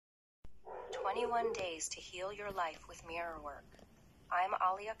21 Days to Heal Your Life with Mirror Work. I'm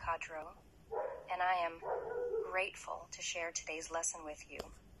Alia Kadro, and I am grateful to share today's lesson with you.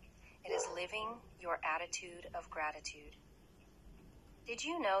 It is living your attitude of gratitude. Did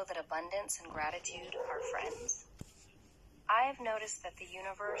you know that abundance and gratitude are friends? I have noticed that the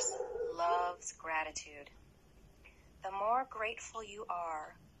universe loves gratitude. The more grateful you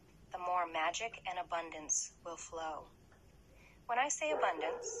are, the more magic and abundance will flow. When I say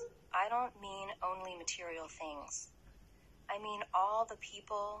abundance, I don't mean only material things. I mean all the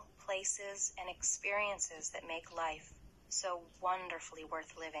people, places, and experiences that make life so wonderfully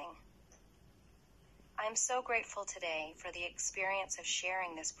worth living. I am so grateful today for the experience of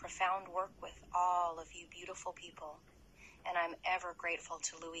sharing this profound work with all of you beautiful people, and I'm ever grateful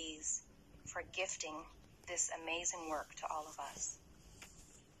to Louise for gifting this amazing work to all of us.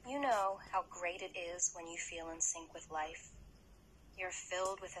 You know how great it is when you feel in sync with life. You're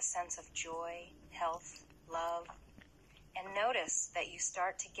filled with a sense of joy, health, love, and notice that you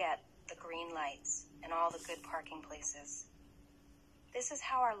start to get the green lights and all the good parking places. This is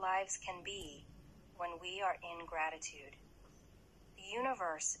how our lives can be when we are in gratitude. The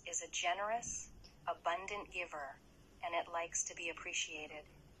universe is a generous, abundant giver, and it likes to be appreciated.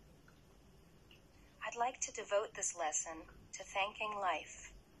 I'd like to devote this lesson to thanking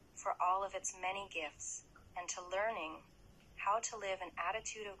life for all of its many gifts and to learning how to live an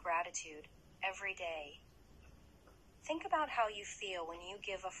attitude of gratitude every day. Think about how you feel when you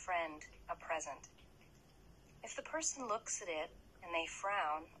give a friend a present. If the person looks at it and they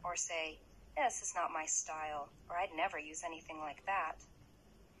frown or say, "This is not my style," or "I'd never use anything like that,"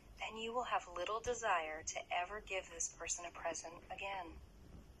 then you will have little desire to ever give this person a present again.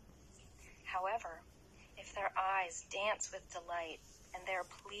 However, if their eyes dance with delight and they're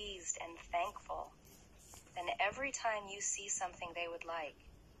pleased and thankful, then every time you see something they would like,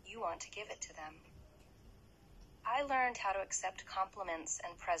 you want to give it to them. I learned how to accept compliments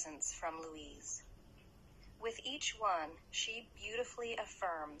and presents from Louise. With each one, she beautifully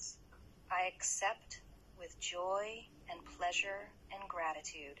affirms, "I accept with joy and pleasure and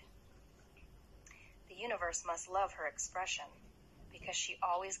gratitude." The universe must love her expression because she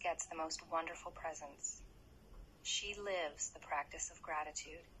always gets the most wonderful presents. She lives the practice of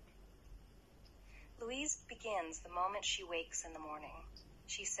gratitude. Louise begins the moment she wakes in the morning.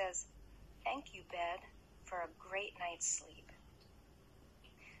 She says, "Thank you, bed, for a great night's sleep."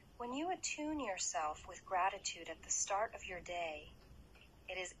 When you attune yourself with gratitude at the start of your day,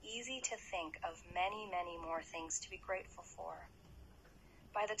 it is easy to think of many, many more things to be grateful for.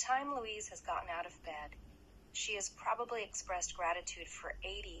 By the time Louise has gotten out of bed, she has probably expressed gratitude for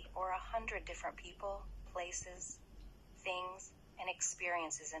 80 or 100 different people, places, things, and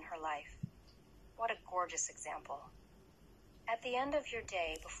experiences in her life. What a gorgeous example. At the end of your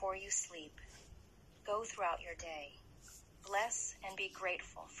day, before you sleep, go throughout your day. Bless and be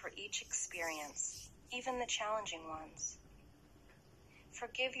grateful for each experience, even the challenging ones.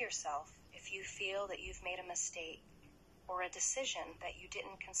 Forgive yourself if you feel that you've made a mistake or a decision that you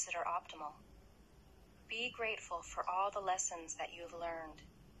didn't consider optimal. Be grateful for all the lessons that you've learned,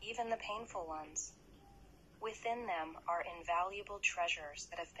 even the painful ones. Within them are invaluable treasures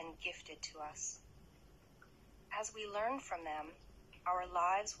that have been gifted to us. As we learn from them, our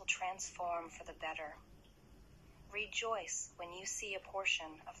lives will transform for the better. Rejoice when you see a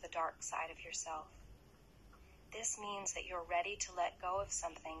portion of the dark side of yourself. This means that you're ready to let go of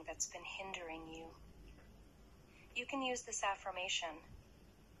something that's been hindering you. You can use this affirmation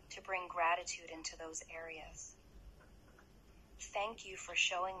to bring gratitude into those areas. Thank you for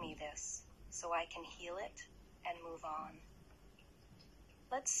showing me this so I can heal it and move on.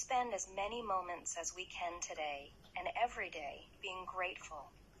 Let's spend as many moments as we can today and every day being grateful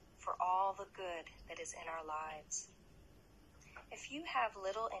for all the good that is in our lives. If you have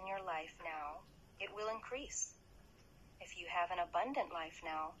little in your life now, it will increase. If you have an abundant life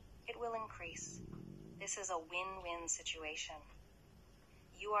now, it will increase. This is a win-win situation.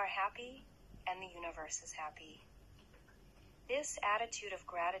 You are happy, and the universe is happy. This attitude of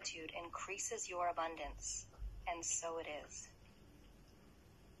gratitude increases your abundance, and so it is.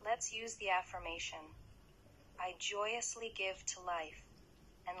 Let's use the affirmation, "I joyously give to life,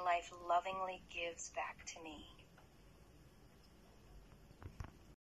 and life lovingly gives back to me."